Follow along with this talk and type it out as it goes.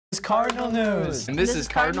Cardinal News. And this is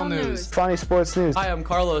Cardinal News. Funny sports news. Hi, I'm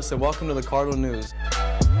Carlos, and welcome to the Cardinal News.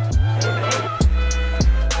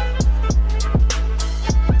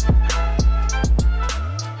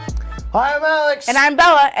 Hi, I'm Alex. And I'm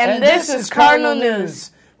Bella, and this is Cardinal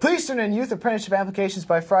News. Please turn in youth apprenticeship applications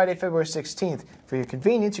by Friday, February 16th. For your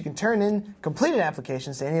convenience, you can turn in completed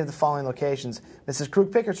applications to any of the following locations: Mrs.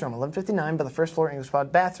 Krug-Pickett's room, 1159 by the first floor English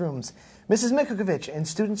Pod bathrooms; Mrs. Mikukovic in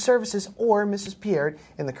Student Services, or Mrs. Pierre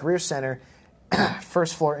in the Career Center,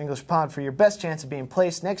 first floor English Pod, for your best chance of being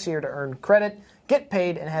placed next year to earn credit, get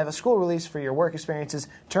paid, and have a school release for your work experiences.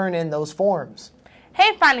 Turn in those forms.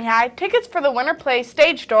 Hey, Finally High, tickets for the Winter Play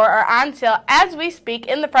stage door are on sale as we speak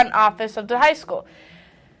in the front office of the high school.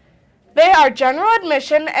 They are general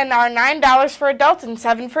admission and are $9 for adults and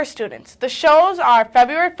 $7 for students. The shows are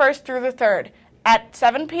February 1st through the 3rd at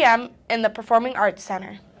 7 p.m. in the Performing Arts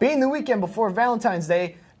Center. Being the weekend before Valentine's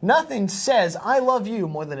Day, nothing says I love you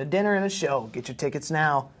more than a dinner and a show. Get your tickets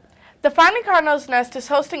now. The Finding Cardinals Nest is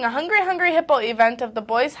hosting a Hungry Hippo event of the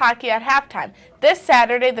boys hockey at halftime this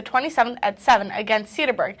Saturday, the 27th at 7 against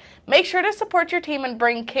Cedarburg. Make sure to support your team and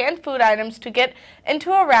bring canned food items to get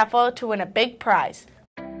into a raffle to win a big prize.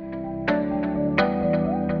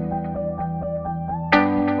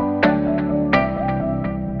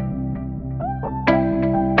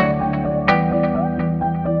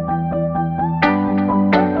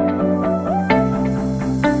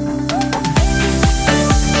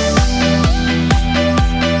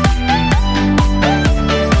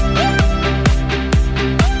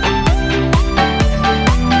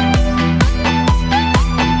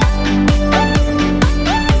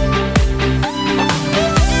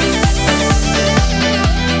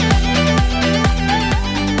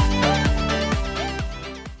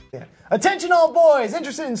 Attention all boys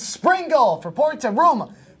interested in spring golf. Report to room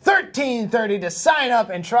 1330 to sign up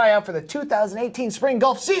and try out for the 2018 spring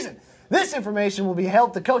golf season. This information will be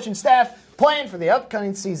helped the coaching staff plan for the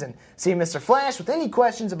upcoming season. See Mr. Flash with any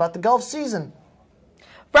questions about the golf season.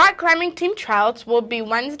 Rock climbing team tryouts will be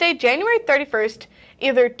Wednesday, January 31st,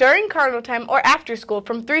 either during Cardinal time or after school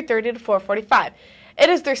from 3:30 to 4:45. It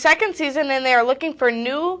is their second season and they are looking for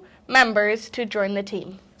new members to join the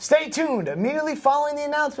team. Stay tuned immediately following the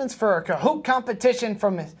announcements for a Kahoot competition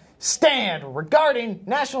from Stan regarding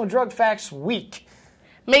National Drug Facts Week.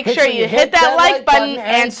 Make sure you hit that like button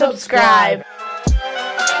and subscribe.